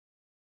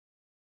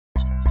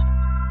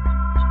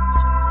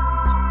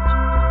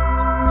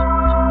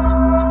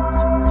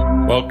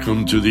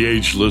Welcome to the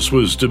Ageless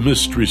Wisdom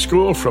Mystery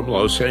School from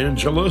Los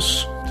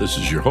Angeles. This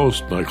is your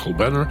host, Michael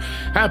Benner.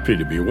 Happy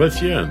to be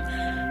with you, and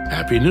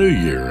Happy New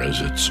Year, as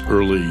it's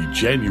early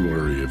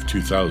January of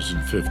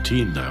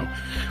 2015 now.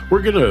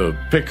 We're going to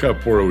pick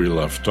up where we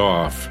left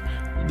off,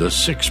 the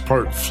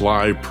 6-part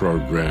FLY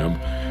program,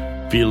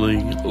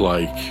 Feeling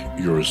Like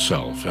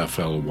Yourself,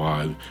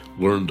 F-L-Y,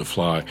 Learn to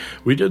Fly.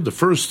 We did the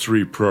first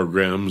 3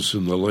 programs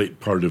in the late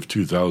part of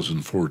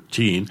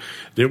 2014.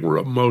 They were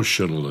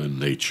emotional in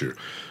nature.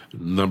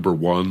 Number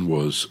 1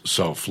 was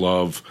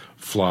self-love.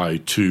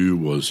 FLY 2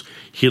 was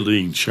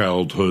healing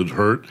childhood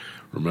hurt.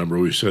 Remember,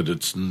 we said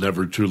it's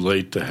never too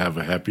late to have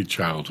a happy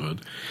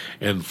childhood.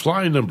 And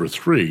FLY number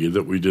 3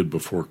 that we did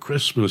before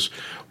Christmas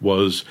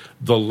was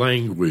the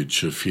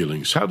language of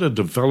feelings, how to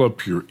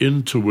develop your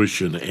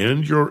intuition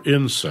and your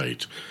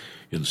insight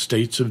in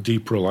states of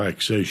deep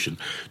relaxation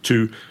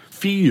to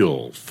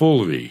feel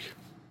fully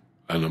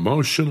an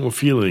emotional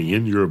feeling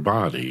in your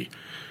body,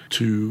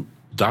 to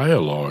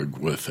dialogue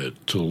with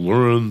it, to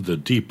learn the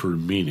deeper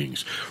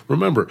meanings.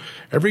 Remember,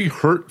 every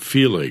hurt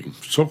feeling,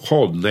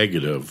 so-called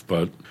negative,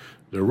 but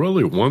they're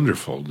really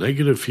wonderful.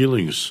 Negative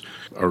feelings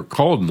are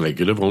called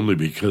negative only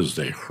because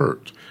they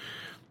hurt.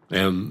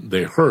 And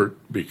they hurt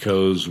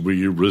because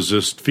we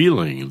resist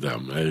feeling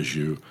them. As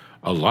you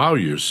allow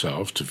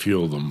yourself to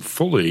feel them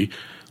fully,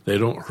 they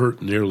don't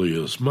hurt nearly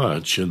as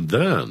much. And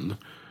then,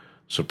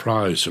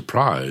 surprise,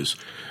 surprise,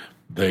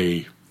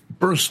 they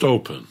burst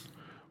open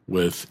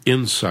with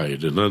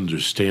insight and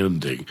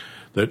understanding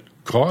that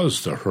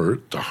cause the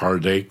hurt, the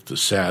heartache, the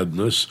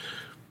sadness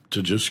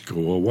to just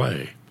go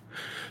away.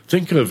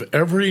 Think of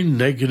every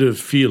negative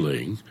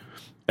feeling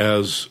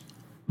as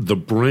the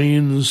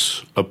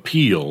brain's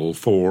appeal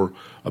for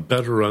a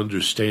better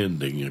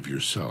understanding of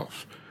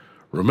yourself.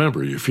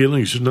 Remember, your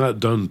feelings are not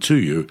done to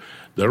you.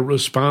 They're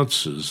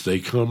responses. They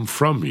come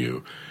from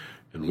you.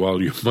 And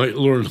while you might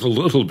learn a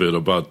little bit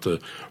about the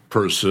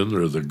person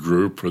or the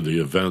group or the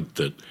event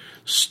that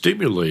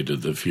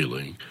stimulated the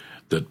feeling,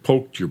 that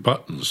poked your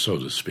buttons, so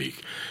to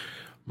speak,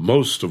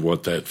 most of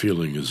what that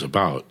feeling is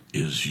about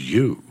is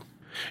you.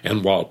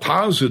 And while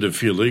positive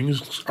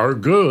feelings are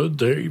good,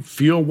 they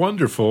feel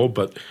wonderful,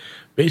 but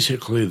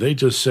basically they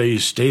just say,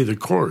 stay the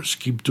course,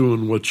 keep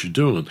doing what you're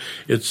doing.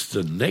 It's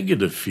the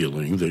negative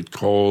feeling that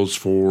calls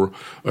for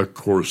a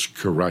course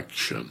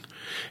correction.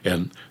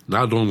 And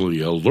not only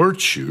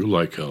alerts you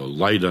like a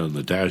light on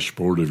the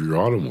dashboard of your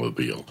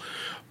automobile,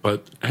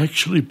 but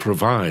actually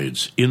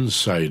provides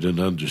insight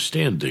and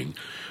understanding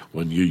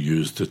when you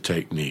use the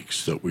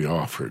techniques that we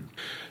offered.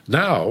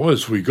 Now,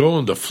 as we go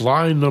into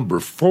FLY number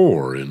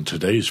 4 in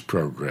today's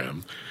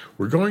program,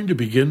 we're going to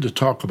begin to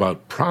talk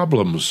about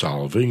problem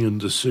solving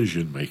and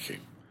decision making.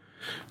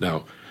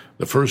 Now,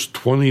 the first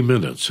 20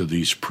 minutes of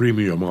these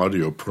premium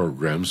audio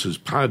programs is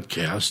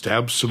podcast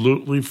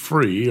absolutely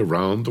free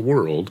around the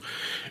world.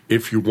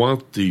 If you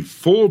want the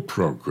full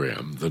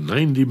program, the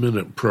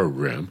 90-minute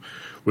program,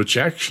 which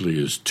actually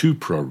is 2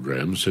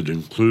 programs, it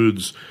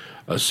includes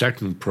a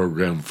second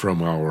program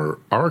from our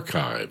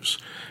archives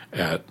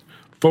at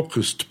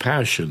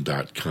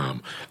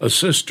FocusedPassion.com, a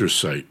sister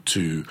site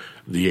to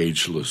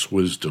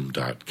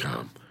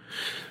TheAgelessWisdom.com.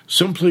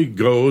 Simply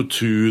go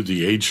to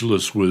the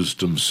Ageless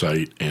Wisdom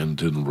site and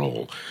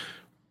enroll.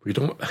 We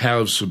don't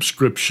have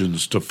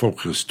subscriptions to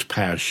Focused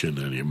Passion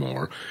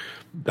anymore.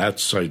 That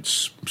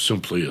site's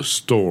simply a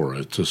store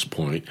at this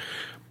point.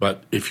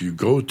 But if you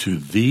go to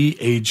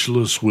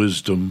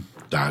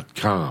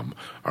TheAgelessWisdom.com,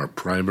 our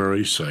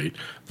primary site,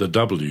 the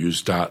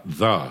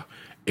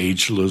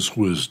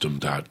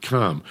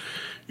w's.theagelesswisdom.com,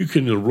 you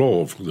can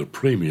enroll for the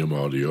premium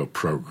audio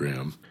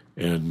program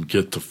and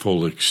get the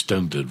full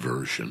extended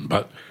version.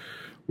 But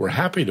we're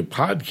happy to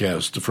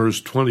podcast the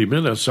first 20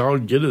 minutes. I'll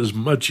get as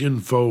much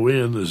info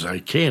in as I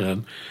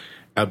can,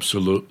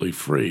 absolutely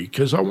free,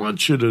 because I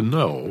want you to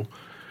know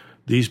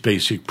these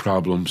basic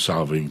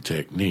problem-solving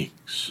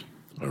techniques.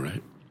 All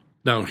right?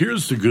 Now,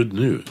 here's the good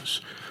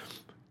news.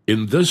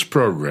 In this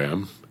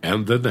program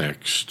and the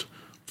next,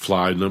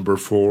 FLY number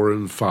 4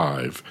 and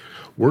 5,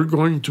 we're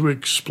going to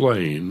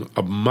explain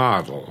a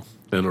model,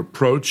 an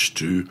approach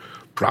to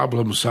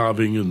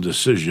problem-solving and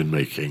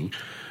decision-making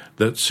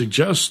that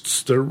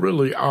suggests there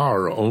really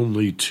are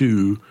only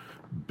 2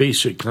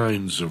 basic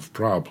kinds of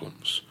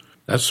problems.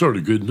 That's sort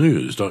of good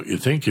news, don't you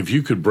think? If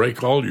you could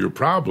break all your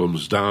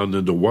problems down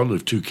into one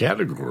of 2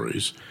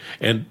 categories,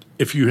 and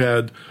if you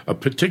had a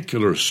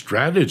particular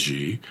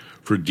strategy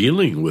for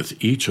dealing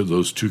with each of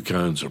those 2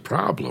 kinds of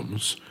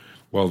problems,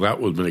 well,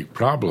 that would make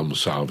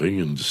problem-solving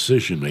and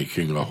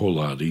decision-making a whole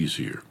lot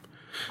easier.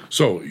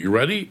 So, you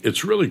ready?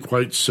 It's really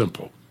quite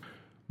simple.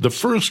 The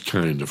first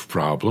kind of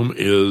problem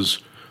is,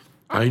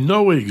 I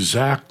know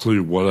exactly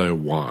what I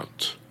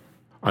want.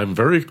 I'm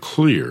very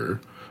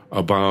clear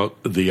about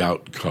the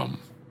outcome,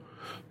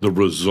 the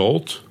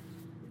result,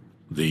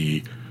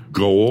 the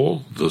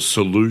goal, the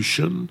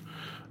solution,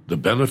 the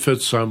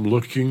benefits I'm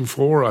looking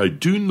for. I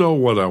do know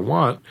what I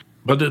want,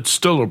 but it's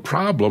still a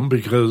problem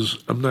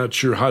because I'm not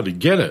sure how to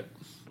get it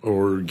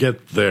or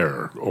get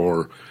there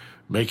or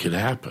make it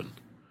happen.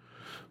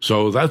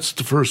 So that's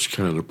the first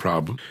kind of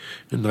problem,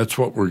 and that's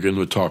what we're going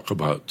to talk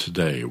about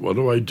today. What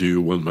do I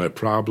do when my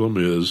problem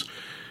is,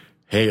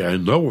 hey, I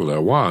know what I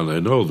want,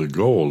 I know the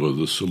goal or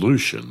the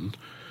solution,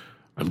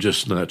 I'm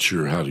just not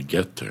sure how to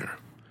get there.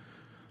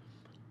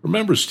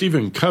 Remember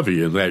Stephen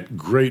Covey in that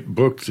great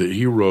book that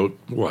he wrote,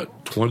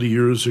 20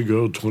 years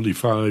ago,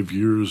 25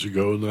 years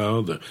ago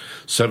now, The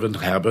 7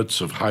 Habits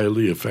of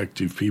Highly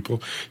Effective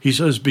People? He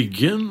says,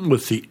 begin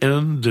with the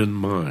end in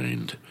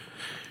mind.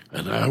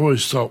 And I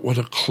always thought, what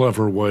a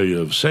clever way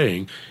of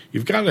saying,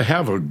 you've got to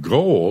have a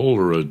goal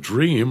or a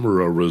dream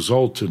or a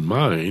result in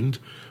mind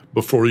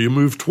before you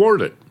move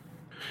toward it.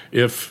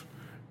 If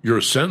your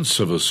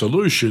sense of a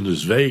solution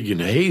is vague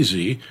and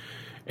hazy,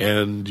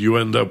 and you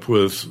end up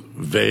with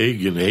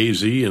vague and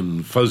hazy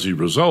and fuzzy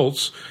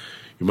results,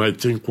 you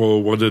might think,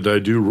 well, what did I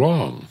do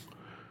wrong?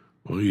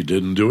 Well, you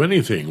didn't do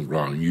anything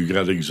wrong. You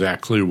got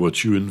exactly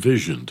what you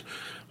envisioned,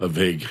 a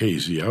vague,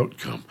 hazy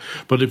outcome.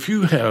 But if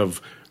you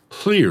have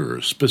clear,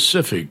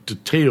 specific,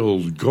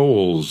 detailed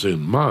goals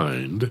in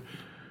mind,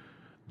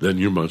 then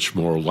you're much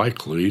more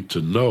likely to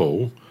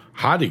know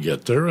how to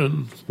get there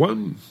and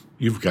when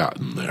you've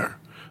gotten there.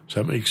 Does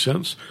that make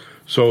sense?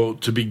 So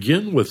to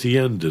begin with the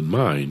end in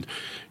mind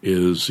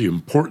is the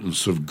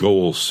importance of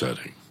goal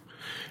setting.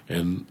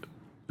 And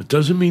it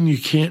doesn't mean you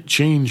can't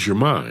change your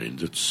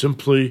mind. It's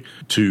simply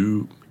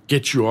to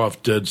get you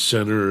off dead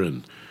center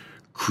and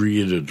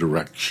create a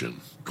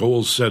direction.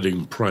 Goal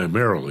setting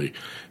primarily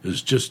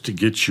is just to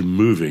get you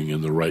moving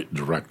in the right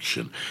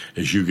direction.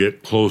 As you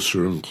get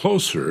closer and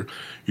closer,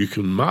 you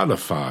can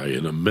modify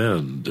and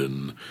amend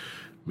and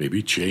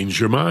maybe change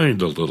your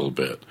mind a little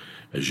bit.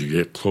 As you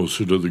get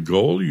closer to the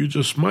goal, you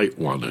just might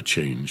want to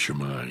change your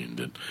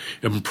mind and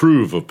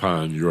improve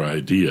upon your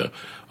idea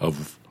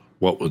of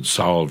what would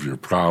solve your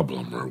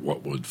problem or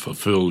what would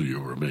fulfill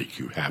you or make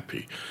you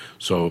happy.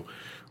 So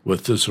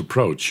with this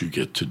approach, you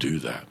get to do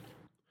that.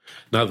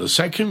 Now, the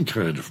second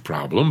kind of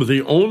problem,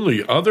 the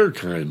only other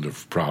kind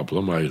of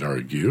problem, I'd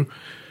argue,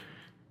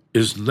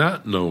 is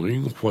not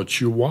knowing what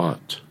you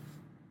want.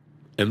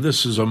 And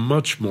this is a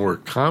much more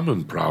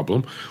common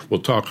problem.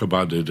 We'll talk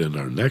about it in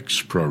our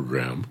next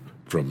program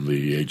from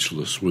the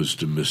Ageless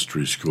Wisdom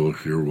Mystery School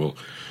here.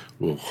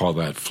 We'll call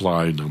that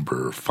fly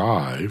number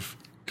 5,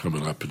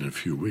 coming up in a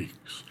few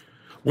weeks.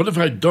 What if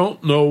I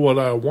don't know what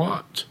I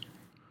want?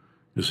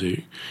 You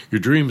see, your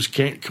dreams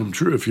can't come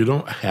true if you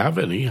don't have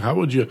any. How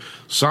would you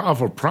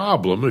solve a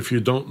problem if you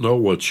don't know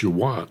what you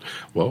want?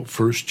 Well,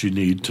 first you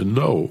need to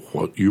know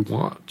what you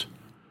want.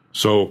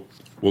 So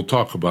we'll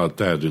talk about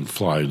that in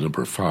fly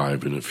number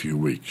 5 in a few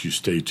weeks. You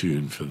stay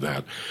tuned for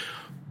that.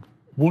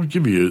 We'll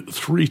give you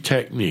 3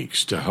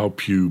 techniques to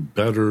help you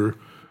better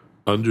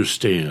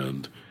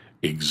understand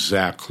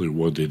exactly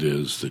what it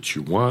is that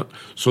you want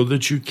so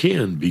that you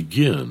can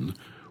begin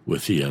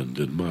with the end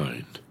in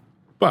mind.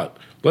 But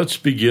let's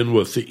begin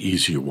with the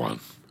easy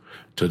one.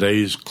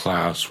 Today's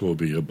class will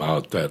be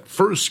about that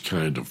first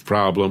kind of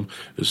problem.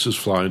 This is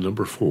fly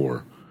number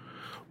 4,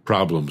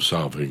 problem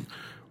solving.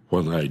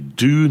 When I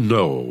do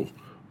know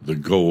the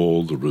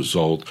goal, the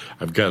result,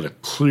 I've got a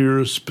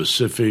clear,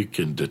 specific,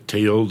 and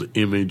detailed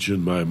image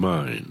in my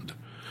mind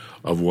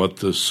of what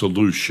the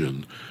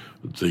solution,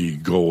 the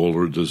goal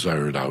or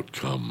desired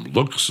outcome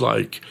looks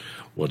like,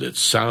 what it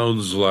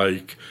sounds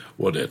like,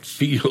 what it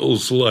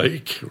feels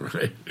like,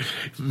 right?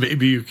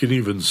 Maybe you can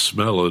even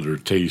smell it or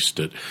taste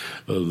it.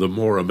 The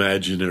more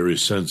imaginary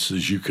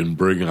senses you can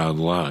bring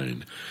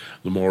online,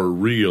 the more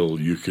real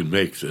you can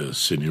make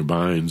this in your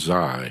mind's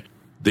eye,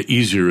 the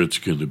easier it's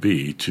going to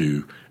be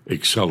to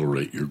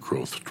accelerate your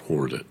growth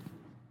toward it.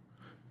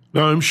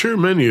 Now, I'm sure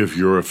many of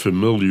you are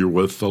familiar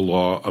with the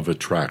law of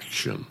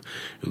attraction.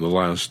 In the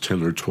last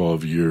 10 or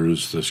 12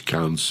 years, this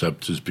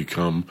concept has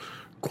become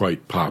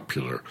quite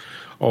popular,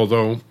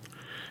 although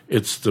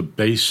it's the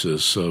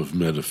basis of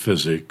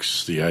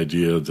metaphysics, the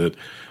idea that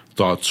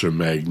thoughts are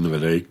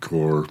magnetic,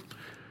 or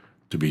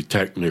to be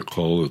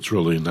technical, it's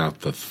really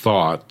not the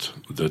thought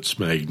that's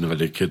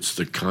magnetic, it's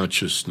the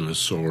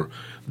consciousness or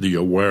the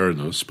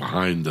awareness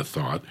behind the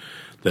thought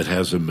that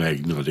has a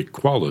magnetic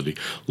quality.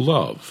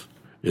 Love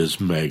is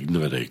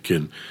magnetic,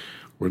 and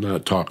we're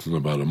not talking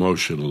about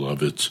emotional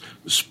love, it's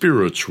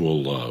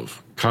spiritual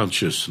love,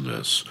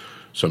 consciousness,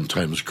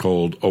 sometimes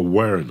called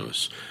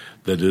awareness,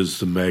 that is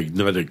the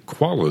magnetic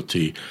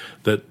quality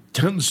that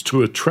tends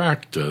to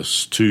attract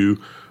us to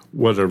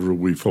whatever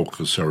we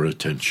focus our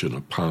attention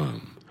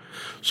upon.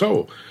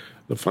 So,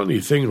 the funny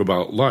thing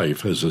about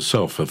life as a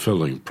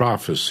self-fulfilling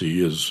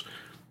prophecy is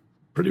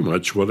pretty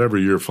much whatever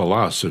your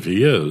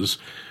philosophy is,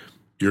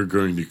 you're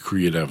going to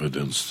create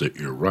evidence that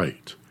you're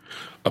right.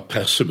 A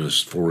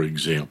pessimist, for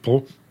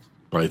example,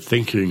 by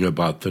thinking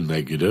about the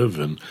negative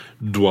and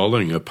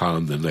dwelling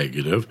upon the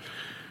negative,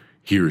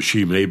 he or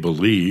she may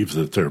believe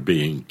that they're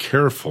being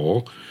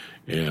careful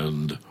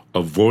and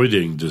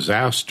avoiding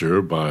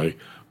disaster by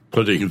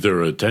putting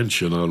their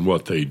attention on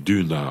what they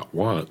do not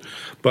want.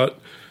 But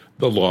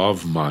the law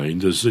of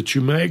mind is that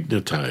you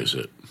magnetize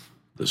it.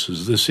 This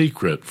is the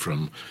secret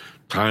from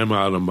Time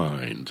out of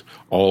mind.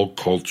 All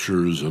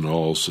cultures and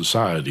all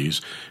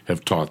societies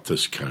have taught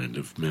this kind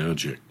of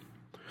magic.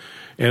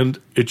 And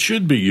it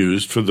should be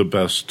used for the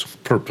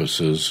best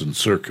purposes and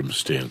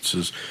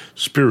circumstances,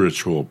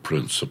 spiritual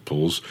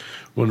principles.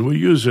 When we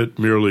use it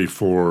merely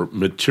for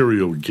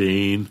material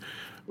gain,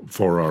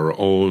 for our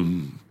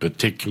own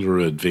particular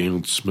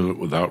advancement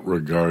without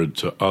regard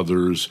to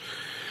others,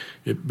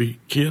 it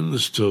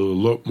begins to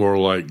look more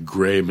like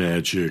gray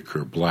magic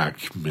or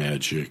black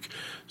magic,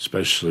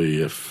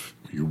 especially if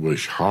you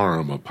wish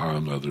harm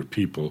upon other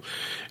people.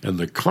 And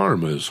the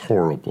karma is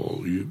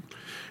horrible. You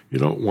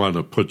don't want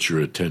to put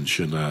your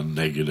attention on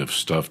negative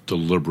stuff,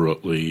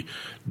 deliberately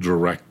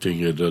directing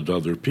it at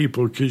other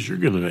people, because you're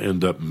going to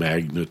end up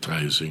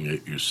magnetizing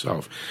it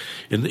yourself.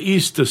 In the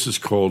East, this is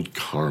called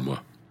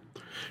karma.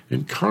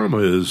 And karma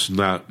is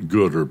not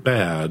good or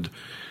bad.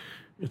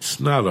 It's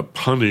not a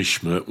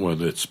punishment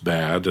when it's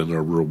bad and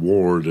a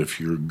reward if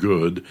you're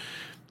good,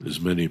 as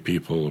many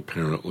people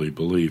apparently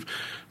believe.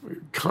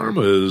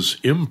 Karma is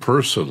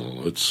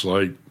impersonal. It's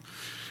like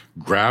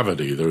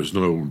gravity. There's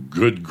no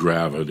good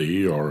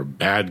gravity or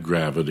bad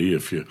gravity.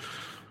 If you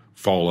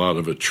fall out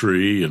of a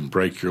tree and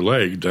break your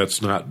leg,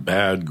 that's not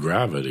bad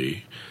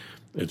gravity.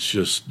 It's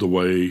just the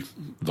way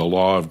the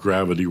law of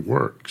gravity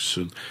works.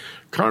 And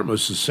karma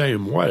is the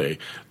same way.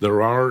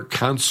 There are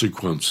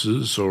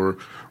consequences or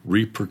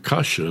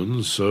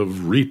repercussions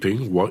of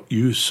reaping what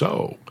you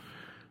sow.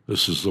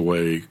 This is the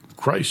way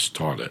Christ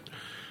taught it,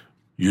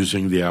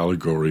 using the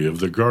allegory of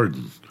the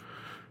garden.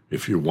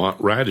 If you want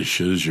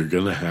radishes, you're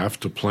going to have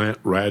to plant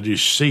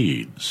radish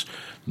seeds.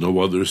 No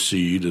other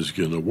seed is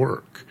going to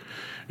work.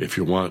 If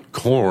you want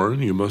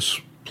corn, you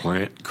must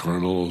plant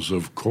kernels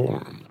of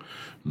corn.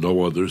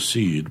 No other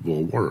seed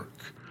will work.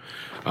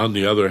 On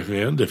the other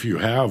hand, if you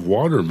have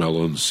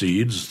watermelon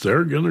seeds,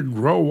 they're going to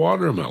grow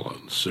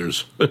watermelons.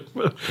 There's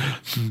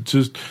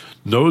just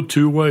no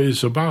two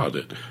ways about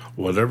it.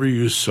 Whatever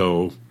you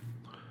sow,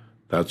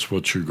 that's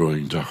what you're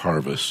going to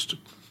harvest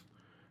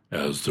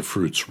as the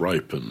fruits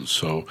ripen.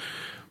 So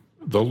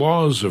the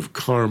laws of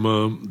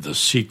karma, the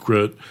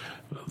secret,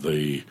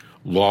 the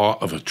law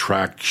of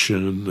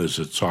attraction, as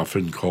it's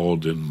often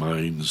called in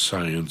mind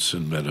science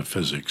and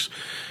metaphysics,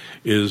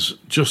 is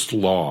just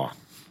law.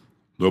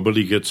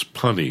 Nobody gets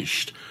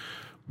punished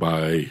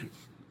by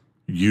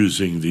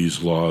using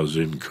these laws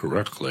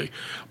incorrectly.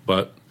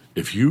 But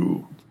if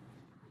you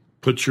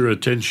put your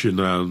attention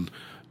on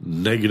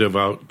negative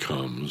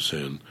outcomes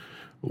and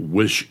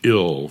wish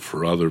ill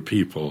for other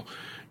people,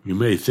 you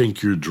may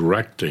think you're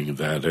directing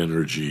that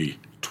energy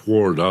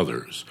toward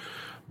others.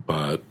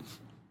 But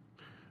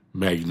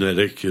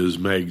magnetic is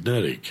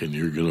magnetic, and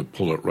you're going to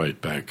pull it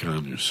right back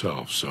on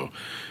yourself. So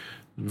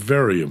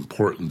very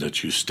important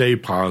that you stay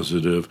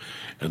positive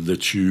and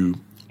that you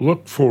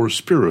look for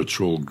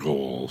spiritual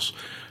goals.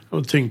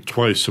 Don't think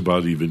twice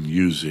about even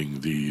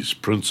using these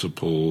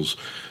principles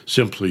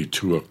simply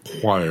to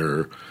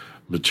acquire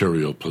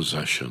material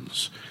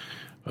possessions.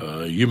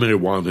 You may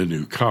want a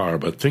new car,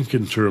 but think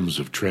in terms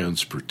of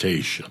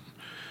transportation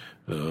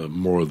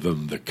more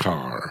than the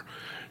car.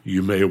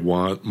 You may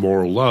want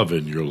more love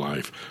in your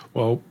life.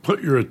 Well,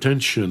 put your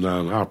attention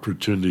on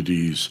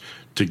opportunities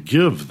to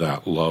give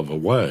that love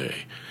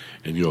away,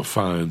 and you'll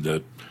find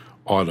that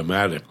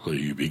automatically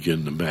you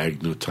begin to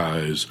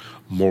magnetize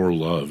more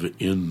love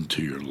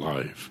into your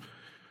life.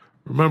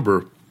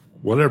 Remember,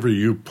 whatever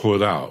you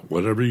put out,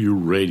 whatever you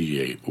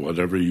radiate,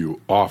 whatever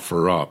you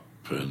offer up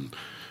and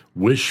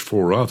wish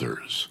for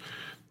others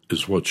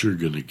is what you're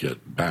going to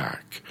get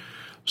back.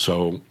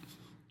 So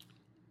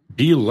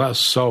be less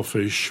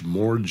selfish,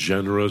 more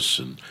generous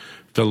and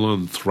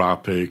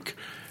philanthropic,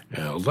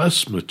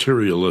 less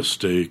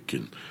materialistic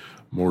and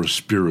more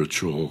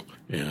spiritual,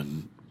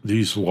 and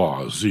these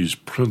laws, these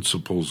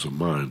principles of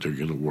mind are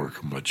going to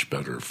work much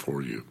better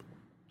for you.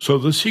 So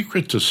the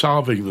secret to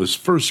solving this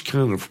first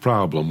kind of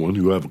problem, when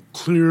you have a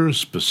clear,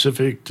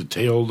 specific,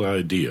 detailed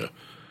idea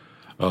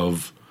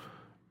of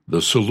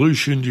the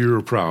solution to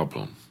your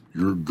problem,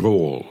 your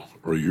goal,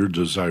 or your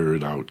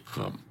desired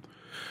outcome.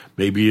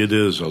 Maybe it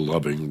is a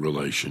loving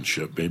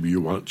relationship. Maybe you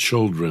want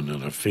children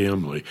and a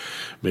family.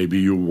 Maybe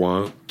you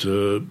want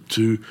to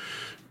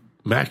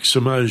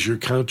maximize your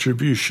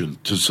contribution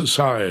to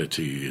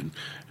society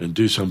and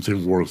do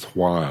something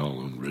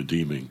worthwhile and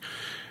redeeming.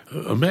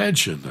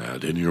 Imagine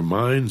that in your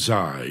mind's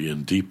eye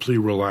in deeply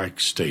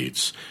relaxed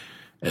states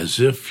as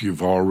if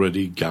you've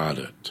already got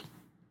it.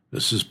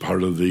 This is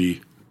part of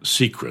the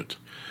secret.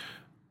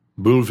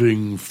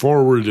 Moving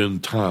forward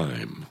in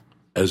time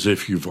as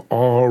if you've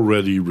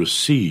already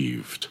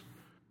received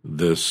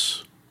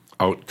this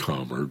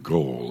outcome or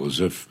goal, as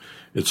if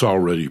it's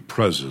already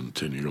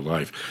present in your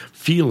life,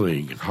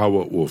 feeling how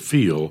it will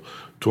feel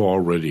to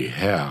already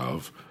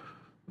have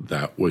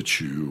that which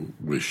you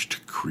wish to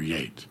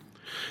create.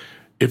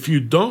 If you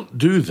don't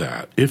do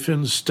that, if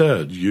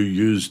instead you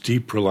use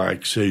deep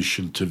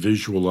relaxation to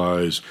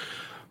visualize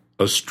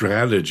a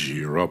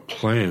strategy or a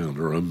plan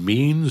or a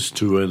means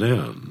to an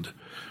end,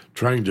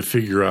 trying to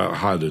figure out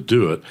how to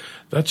do it,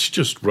 that's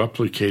just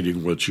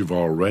replicating what you've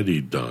already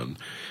done.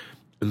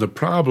 And the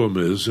problem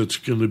is it's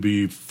going to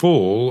be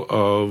full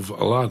of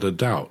a lot of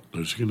doubt.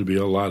 There's going to be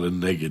a lot of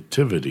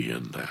negativity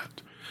in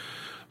that.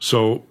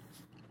 So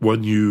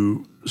when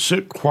you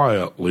sit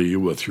quietly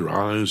with your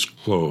eyes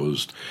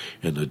closed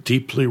in a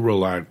deeply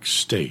relaxed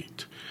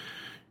state,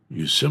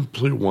 you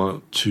simply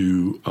want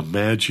to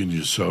imagine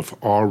yourself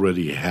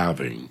already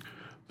having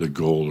the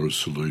goal or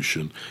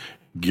solution.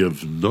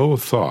 Give no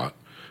thought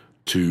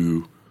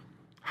to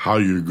how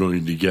you're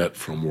going to get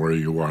from where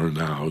you are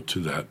now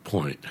to that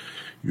point.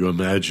 You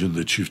imagine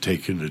that you've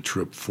taken a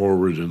trip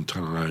forward in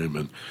time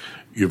and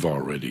you've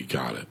already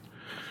got it.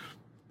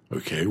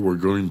 Okay, we're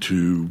going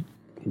to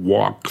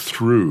walk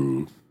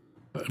through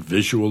a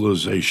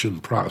visualization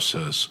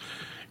process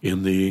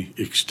in the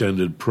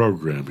extended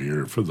program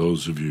here for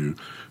those of you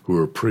who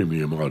are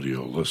premium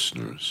audio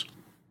listeners.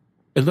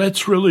 And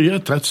that's really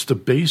it. That's the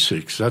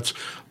basics. That's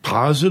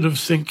positive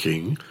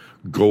thinking,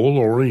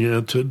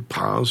 goal-oriented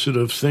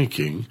positive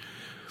thinking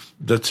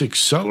that's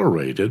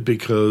accelerated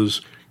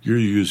because you're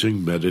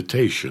using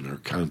meditation or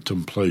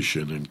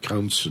contemplation and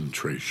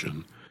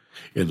concentration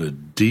in a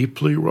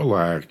deeply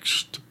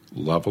relaxed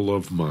level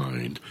of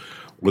mind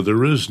where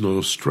there is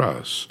no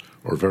stress,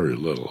 or very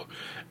little,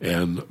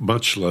 and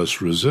much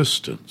less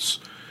resistance.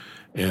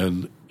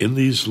 And in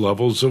these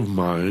levels of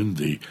mind,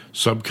 the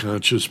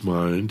subconscious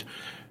mind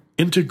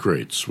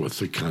integrates with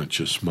the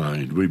conscious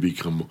mind. We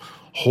become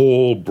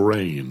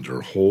whole-brained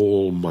or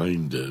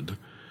whole-minded,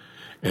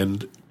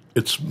 and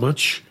it's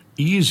much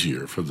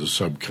easier for the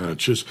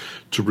subconscious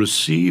to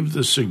receive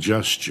the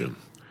suggestion,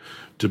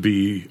 to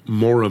be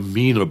more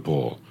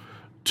amenable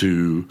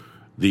to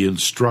the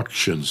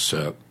instruction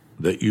set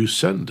that you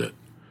send it.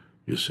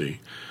 You see,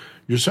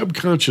 your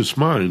subconscious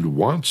mind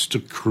wants to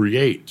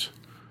create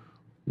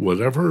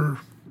whatever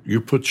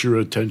you put your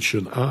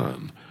attention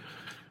on.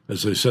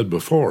 As I said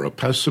before, a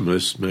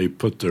pessimist may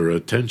put their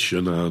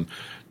attention on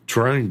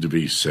trying to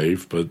be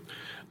safe, but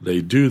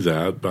they do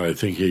that by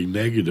thinking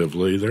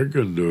negatively. They're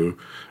going to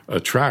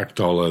attract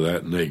all of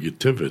that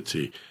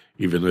negativity,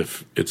 even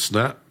if it's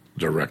not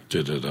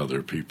directed at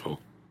other people.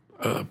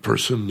 A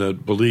person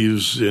that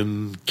believes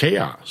in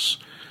chaos,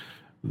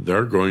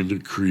 they're going to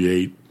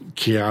create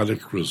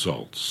chaotic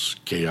results.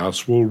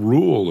 Chaos will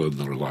rule in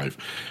their life.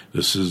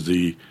 This is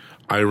the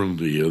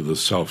irony of the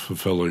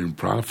self-fulfilling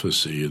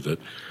prophecy that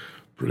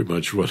pretty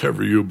much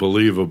whatever you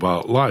believe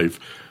about life,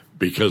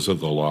 because of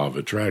the law of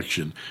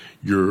attraction,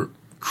 you're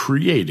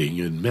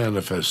creating and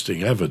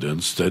manifesting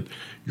evidence that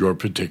your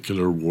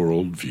particular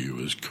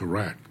worldview is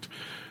correct.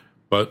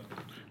 But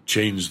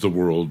change the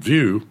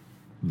worldview,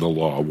 the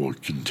law will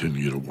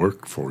continue to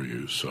work for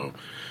you. So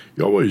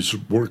you always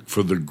work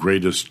for the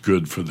greatest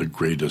good for the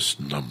greatest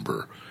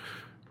number,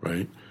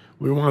 right?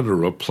 We want to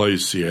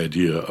replace the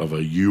idea of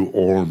a you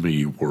or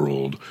me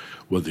world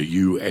with a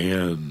you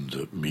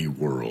and me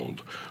world,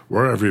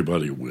 where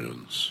everybody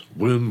wins.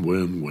 Win,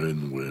 win,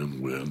 win,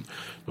 win, win.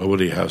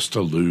 Nobody has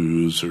to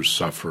lose or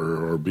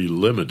suffer or be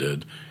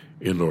limited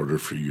in order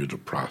for you to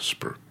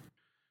prosper.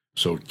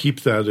 So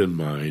keep that in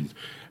mind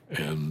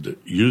and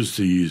use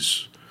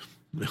these,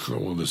 I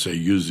want to say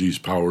use these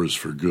powers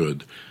for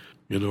good.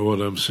 You know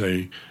what I'm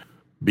saying?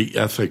 Be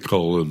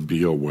ethical and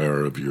be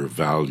aware of your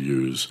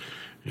values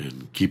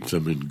and keep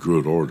them in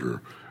good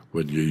order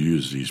when you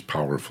use these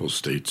powerful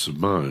states of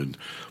mind.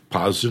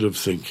 Positive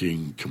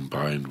thinking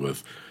combined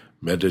with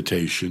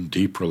meditation,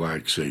 deep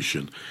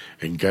relaxation,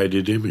 and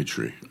guided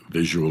imagery,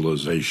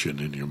 visualization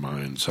in your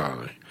mind's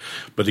eye.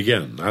 But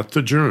again, not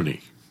the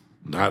journey,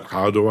 not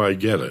how do I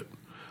get it.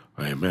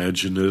 I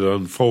imagine it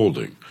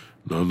unfolding.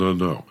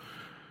 No.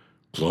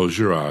 Close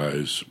your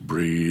eyes,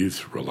 breathe,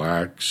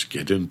 relax,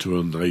 get into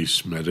a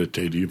nice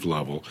meditative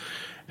level,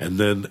 and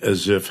then,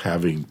 as if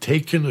having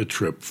taken a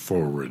trip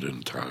forward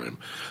in time,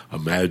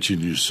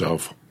 imagine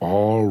yourself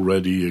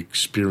already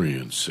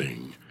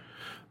experiencing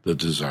the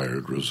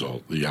desired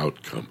result, the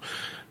outcome,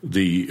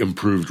 the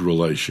improved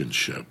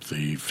relationship,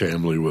 the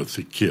family with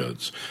the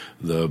kids,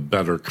 the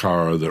better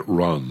car that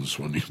runs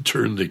when you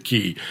turn the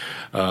key,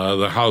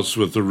 the house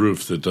with the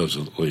roof that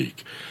doesn't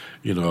leak,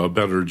 a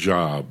better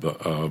job,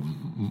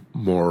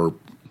 more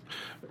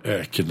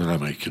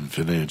economic and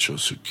financial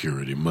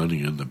security,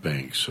 money in the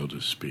bank, so to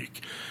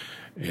speak.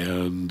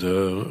 And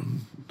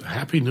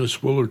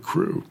happiness will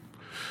accrue.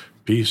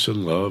 Peace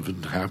and love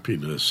and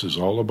happiness is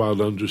all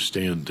about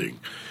understanding.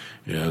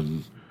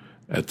 And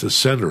at the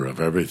center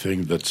of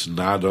everything that's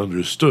not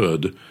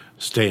understood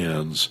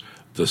stands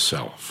the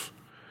self.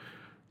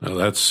 Now,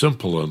 that's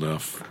simple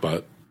enough,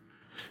 but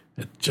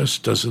it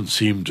just doesn't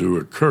seem to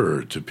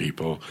occur to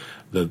people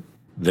that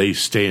they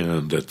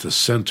stand at the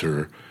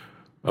center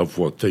of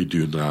what they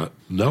do not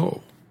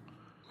know.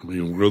 I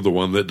mean, we're the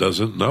one that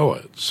doesn't know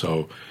it.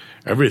 So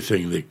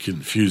everything that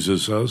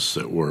confuses us,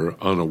 that we're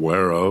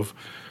unaware of,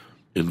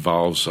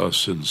 involves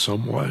us in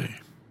some way.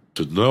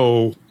 To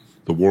know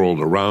the world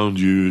around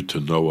you,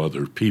 to know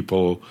other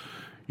people,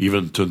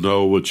 even to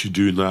know what you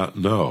do not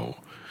know,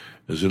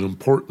 is an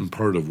important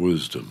part of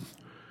wisdom.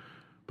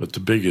 But the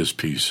biggest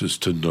piece is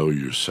to know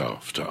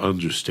yourself, to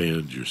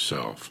understand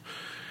yourself.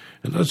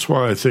 And that's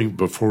why I think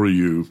before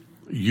you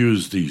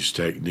use these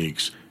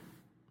techniques,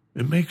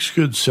 it makes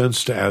good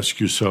sense to ask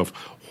yourself,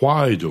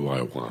 why do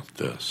I want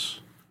this?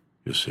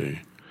 You see,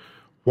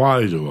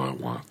 why do I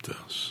want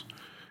this?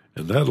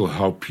 And that'll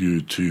help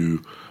you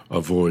to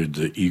avoid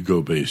the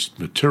ego-based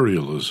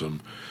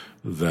materialism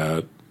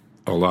that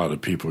a lot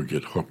of people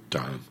get hooked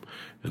on.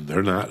 And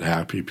they're not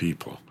happy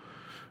people.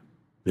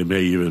 They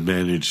may even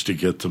manage to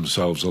get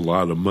themselves a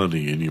lot of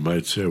money, and you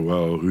might say,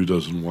 well, who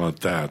doesn't want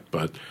that?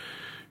 But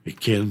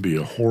it can be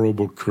a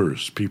horrible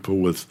curse. People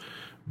with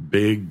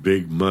big,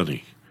 big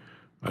money,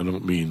 I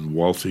don't mean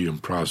wealthy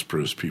and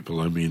prosperous people,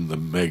 I mean the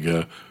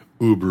mega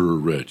uber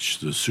rich,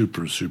 the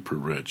super, super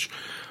rich,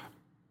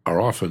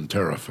 are often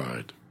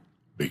terrified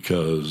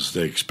because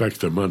they expect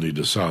their money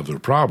to solve their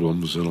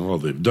problems, and all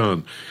they've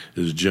done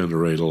is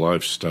generate a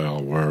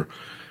lifestyle where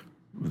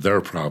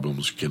their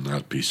problems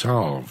cannot be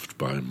solved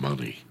by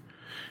money.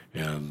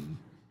 And,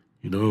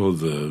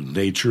 the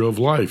nature of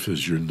life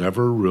is you're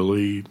never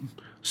really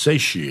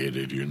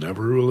satiated. You're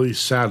never really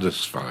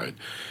satisfied.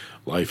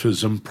 Life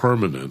is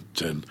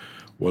impermanent, and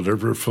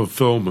whatever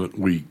fulfillment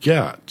we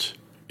get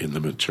in the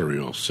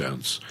material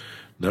sense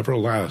never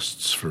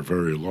lasts for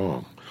very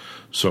long.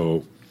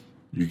 So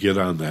you get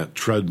on that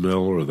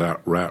treadmill or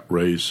that rat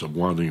race of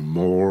wanting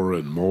more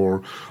and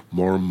more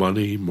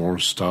money, more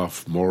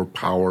stuff, more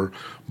power,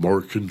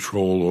 more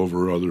control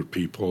over other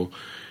people,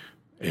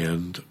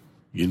 and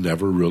you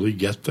never really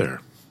get there,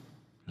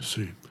 you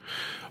see.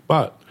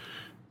 But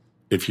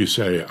if you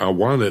say, I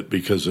want it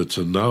because it's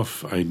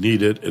enough, I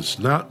need it, it's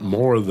not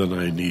more than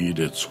I need,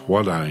 it's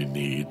what I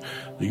need,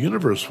 the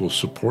universe will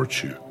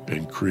support you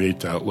and create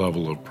that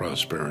level of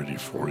prosperity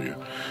for you,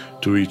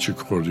 to each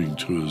according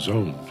to his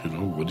own.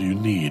 What do you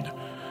need?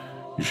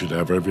 You should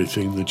have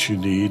everything that you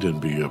need and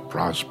be a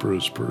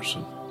prosperous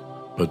person.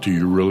 But do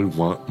you really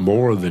want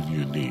more than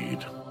you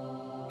need?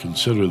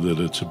 Consider that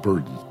it's a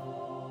burden.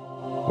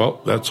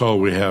 Well, that's all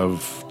we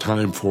have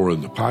time for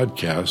in the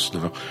podcast.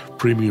 Now,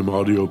 premium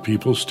audio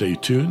people, stay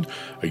tuned.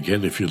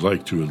 Again, if you'd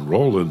like to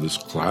enroll in this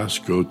class,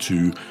 go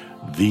to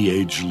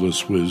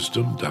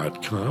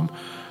theagelesswisdom.com.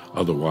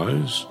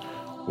 Otherwise,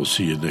 we'll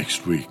see you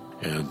next week.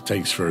 And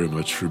thanks very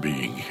much for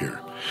being here.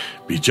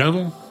 Be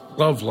gentle,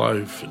 love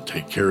life, and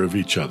take care of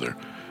each other.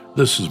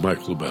 This is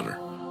Michael Benner.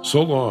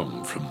 So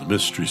long from the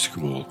Mystery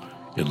School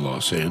in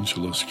Los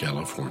Angeles,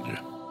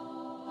 California.